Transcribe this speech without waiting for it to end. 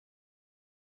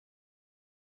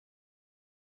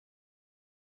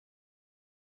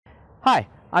Hi,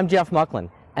 I'm Jeff Mucklin,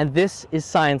 and this is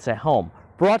Science at Home,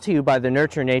 brought to you by the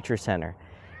Nurture Nature Center.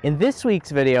 In this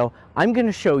week's video, I'm going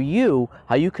to show you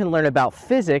how you can learn about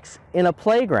physics in a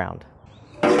playground.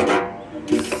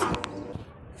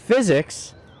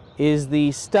 Physics is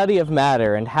the study of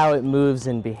matter and how it moves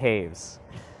and behaves.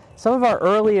 Some of our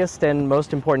earliest and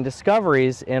most important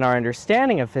discoveries in our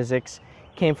understanding of physics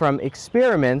came from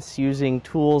experiments using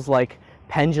tools like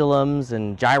pendulums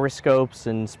and gyroscopes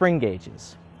and spring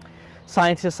gauges.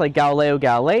 Scientists like Galileo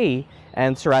Galilei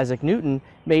and Sir Isaac Newton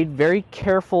made very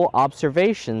careful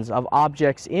observations of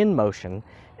objects in motion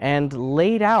and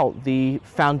laid out the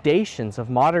foundations of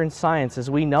modern science as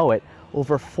we know it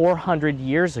over 400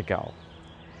 years ago.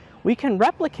 We can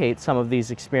replicate some of these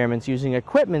experiments using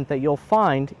equipment that you'll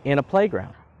find in a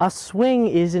playground. A swing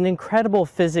is an incredible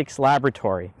physics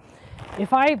laboratory.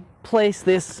 If I place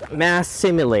this mass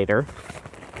simulator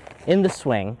in the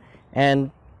swing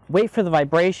and wait for the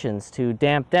vibrations to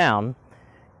damp down,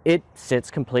 it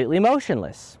sits completely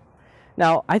motionless.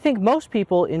 Now, I think most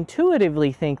people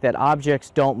intuitively think that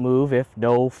objects don't move if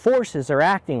no forces are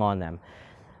acting on them.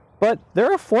 But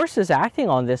there are forces acting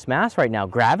on this mass right now.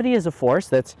 Gravity is a force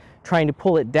that's trying to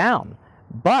pull it down.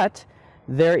 But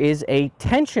there is a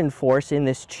tension force in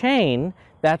this chain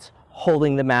that's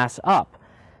holding the mass up.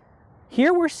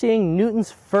 Here we're seeing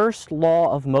Newton's first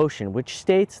law of motion, which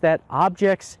states that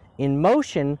objects in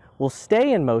motion will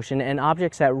stay in motion and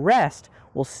objects at rest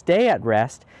will stay at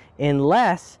rest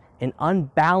unless an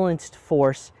unbalanced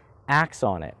force acts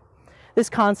on it. This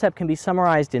concept can be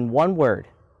summarized in one word: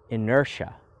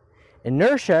 inertia.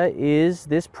 Inertia is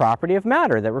this property of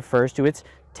matter that refers to its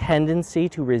tendency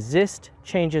to resist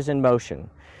changes in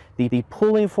motion. The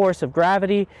pulling force of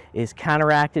gravity is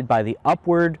counteracted by the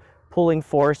upward pulling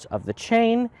force of the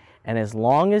chain, and as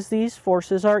long as these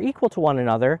forces are equal to one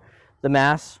another, the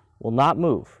mass will not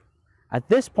move. At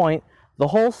this point, the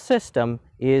whole system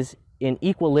is in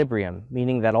equilibrium,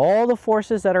 meaning that all the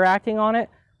forces that are acting on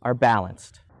it are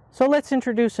balanced. So let's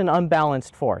introduce an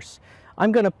unbalanced force.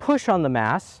 I'm going to push on the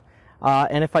mass,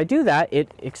 and if I do that,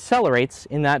 it accelerates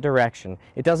in that direction.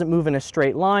 It doesn't move in a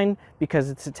straight line because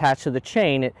it's attached to the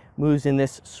chain. It moves in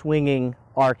this swinging,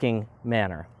 arcing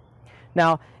manner.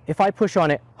 Now, if I push on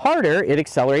it harder, it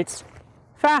accelerates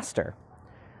faster.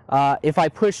 If I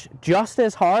push just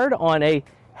as hard on a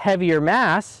heavier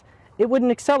mass, it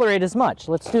wouldn't accelerate as much.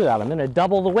 Let's do that. I'm going to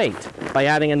double the weight by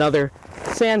adding another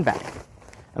sandbag.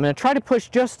 I'm going to try to push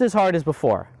just as hard as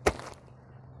before.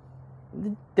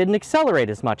 It didn't accelerate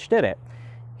as much, did it?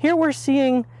 Here we're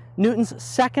seeing Newton's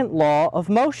second law of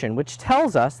motion, which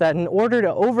tells us that in order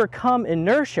to overcome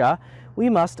inertia, we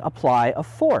must apply a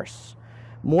force.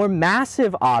 More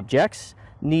massive objects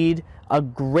need a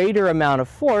greater amount of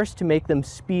force to make them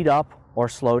speed up or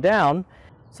slow down.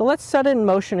 So let's set it in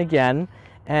motion again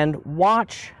and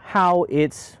watch how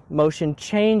its motion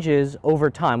changes over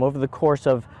time, over the course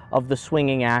of the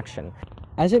swinging action.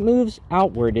 As it moves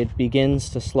outward, it begins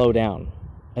to slow down.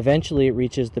 Eventually, it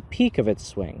reaches the peak of its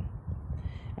swing.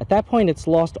 At that point, it's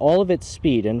lost all of its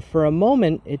speed, and for a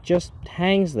moment, it just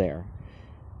hangs there.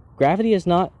 Gravity is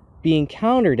not being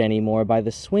countered anymore by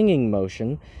the swinging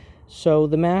motion, so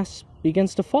the mass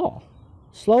begins to fall.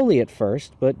 Slowly at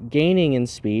first, but gaining in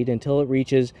speed until it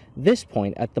reaches this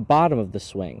point at the bottom of the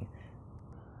swing.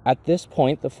 At this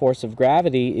point, the force of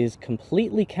gravity is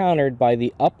completely countered by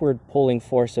the upward pulling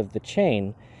force of the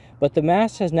chain, but the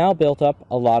mass has now built up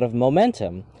a lot of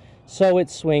momentum, so it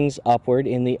swings upward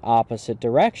in the opposite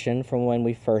direction from when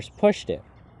we first pushed it.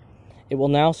 It will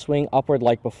now swing upward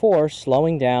like before,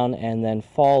 slowing down and then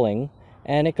falling,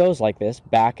 and it goes like this,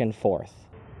 back and forth.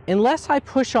 Unless I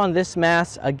push on this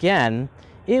mass again,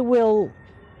 it will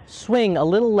swing a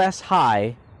little less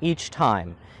high each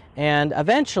time, and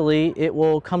eventually it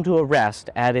will come to a rest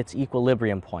at its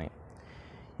equilibrium point.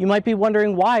 You might be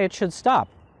wondering why it should stop.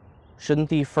 Shouldn't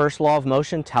the first law of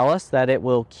motion tell us that it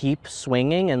will keep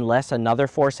swinging unless another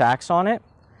force acts on it?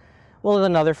 Well,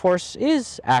 another force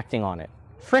is acting on it: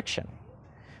 friction.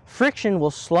 Friction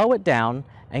will slow it down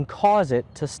and cause it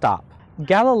to stop.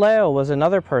 Galileo was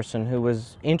another person who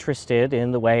was interested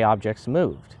in the way objects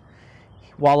moved.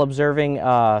 While observing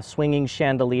swinging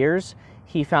chandeliers,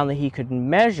 he found that he could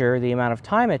measure the amount of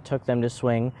time it took them to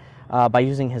swing by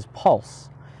using his pulse.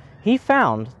 He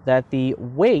found that the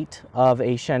weight of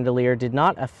a chandelier did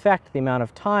not affect the amount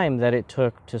of time that it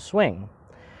took to swing.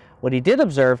 What he did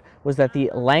observe was that the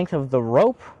length of the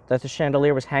rope that the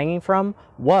chandelier was hanging from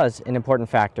was an important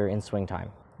factor in swing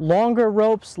time. Longer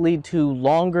ropes lead to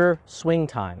longer swing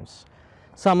times.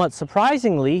 Somewhat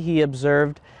surprisingly, he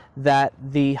observed that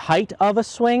the height of a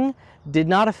swing did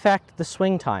not affect the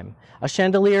swing time. A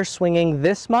chandelier swinging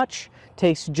this much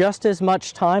takes just as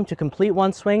much time to complete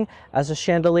one swing as a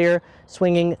chandelier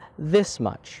swinging this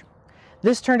much.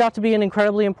 This turned out to be an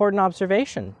incredibly important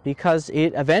observation because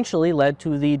it eventually led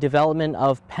to the development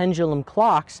of pendulum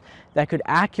clocks that could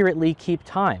accurately keep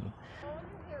time.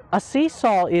 A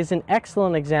seesaw is an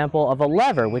excellent example of a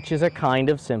lever, which is a kind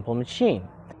of simple machine.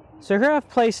 So here I've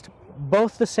placed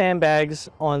both the sandbags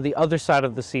on the other side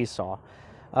of the seesaw.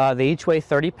 They each weigh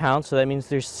 30 pounds, so that means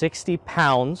there's 60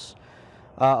 pounds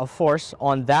of force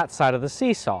on that side of the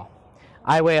seesaw.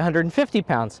 I weigh 150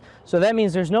 pounds, so that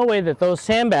means there's no way that those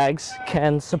sandbags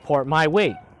can support my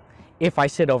weight if I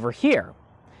sit over here.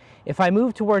 If I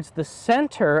move towards the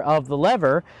center of the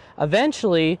lever,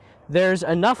 eventually there's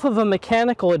enough of a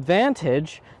mechanical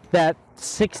advantage that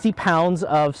 60 pounds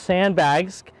of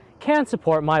sandbags can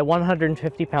support my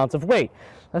 150 pounds of weight.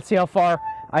 Let's see how far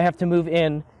I have to move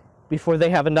in before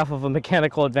they have enough of a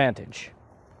mechanical advantage.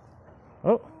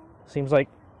 Oh, seems like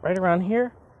right around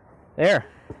here. There.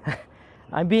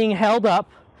 I'm being held up,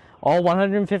 all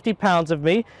 150 pounds of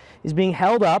me is being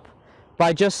held up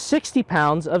by just 60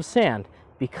 pounds of sand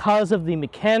because of the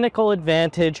mechanical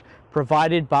advantage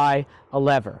provided by a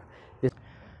lever.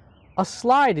 A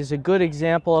slide is a good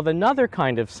example of another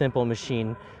kind of simple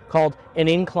machine called an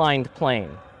inclined plane.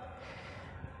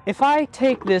 If I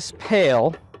take this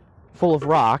pail full of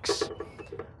rocks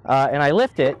and I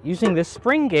lift it using this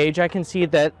spring gauge, I can see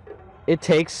that it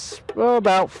takes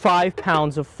about 5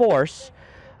 pounds of force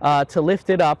to lift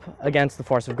it up against the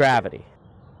force of gravity.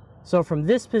 So from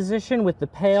this position with the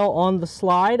pail on the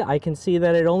slide, I can see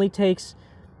that it only takes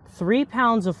 3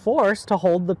 pounds of force to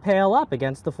hold the pail up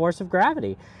against the force of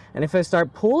gravity. And if I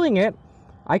start pulling it,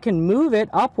 I can move it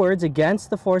upwards against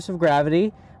the force of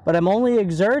gravity, but I'm only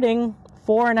exerting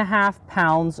 4.5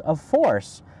 pounds of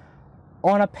force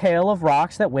on a pail of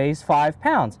rocks that weighs 5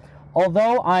 pounds.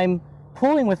 Although I'm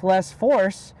pulling with less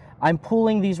force, I'm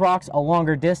pulling these rocks a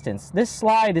longer distance. This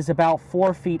slide is about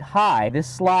 4 feet high. This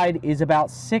slide is about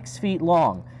 6 feet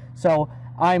long. So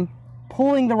I'm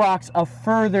pulling the rocks a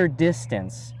further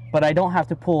distance, but I don't have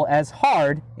to pull as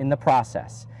hard in the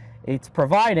process. It's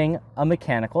providing a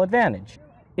mechanical advantage.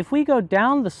 If we go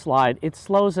down the slide, it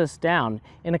slows us down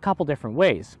in a couple different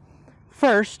ways.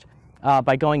 First,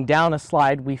 by going down a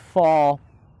slide, we fall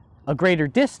a greater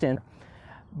distance.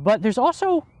 But there's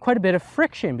also quite a bit of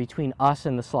friction between us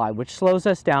and the slide, which slows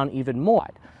us down even more.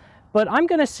 But I'm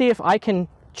going to see if I can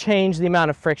change the amount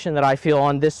of friction that I feel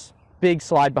on this big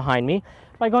slide behind me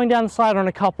by going down the slide on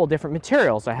a couple different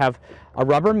materials. I have a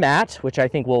rubber mat, which I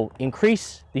think will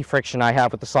increase the friction I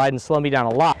have with the slide and slow me down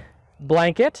a lot.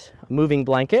 Blanket, a moving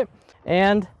blanket,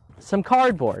 and some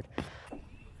cardboard.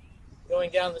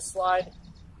 Going down the slide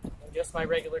in just my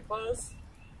regular clothes.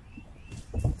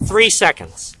 3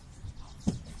 seconds.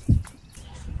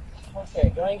 Okay,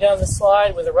 going down the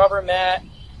slide with a rubber mat,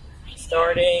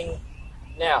 starting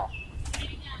now.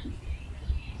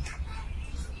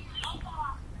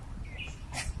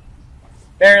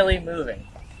 Barely moving.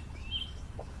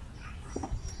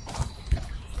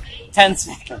 10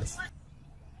 seconds.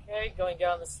 Okay, going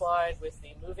down the slide with the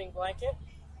moving blanket.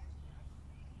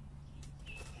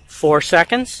 4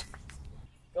 seconds.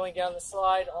 Going down the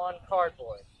slide on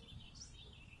cardboard.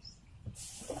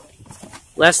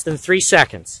 Less than 3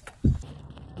 seconds.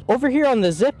 Over here on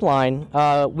the zip line,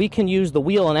 we can use the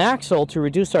wheel and axle to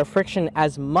reduce our friction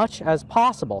as much as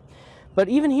possible. But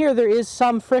even here there is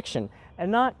some friction,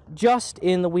 and not just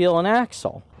in the wheel and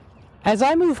axle. As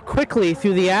I move quickly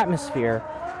through the atmosphere,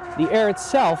 the air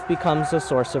itself becomes a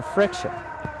source of friction.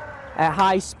 At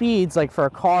high speeds, like for a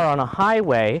car on a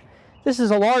highway, this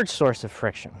is a large source of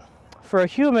friction. For a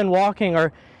human walking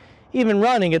or even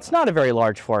running, it's not a very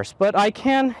large force, but I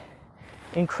can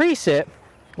increase it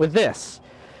with this.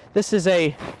 This is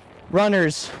a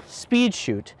runner's speed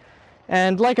chute,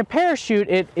 and like a parachute,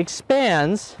 it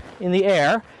expands in the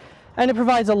air and it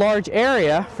provides a large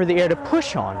area for the air to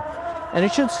push on, and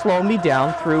it should slow me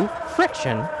down through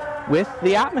friction with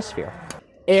the atmosphere.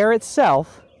 Air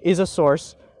itself is a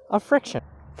source of friction.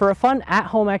 For a fun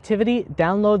at-home activity,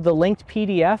 download the linked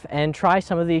PDF and try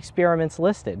some of the experiments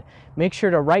listed. Make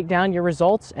sure to write down your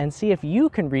results and see if you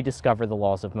can rediscover the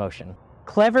laws of motion.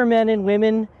 Clever men and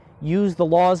women use the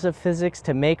laws of physics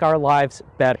to make our lives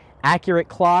better. Accurate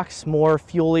clocks, more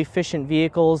fuel-efficient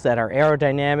vehicles that are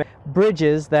aerodynamic,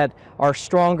 bridges that are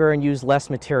stronger and use less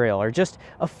material are just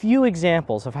a few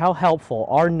examples of how helpful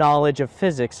our knowledge of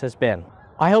physics has been.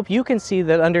 I hope you can see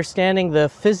that understanding the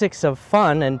physics of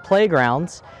fun and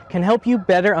playgrounds can help you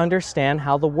better understand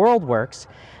how the world works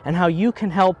and how you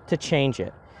can help to change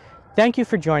it. Thank you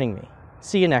for joining me.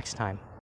 See you next time.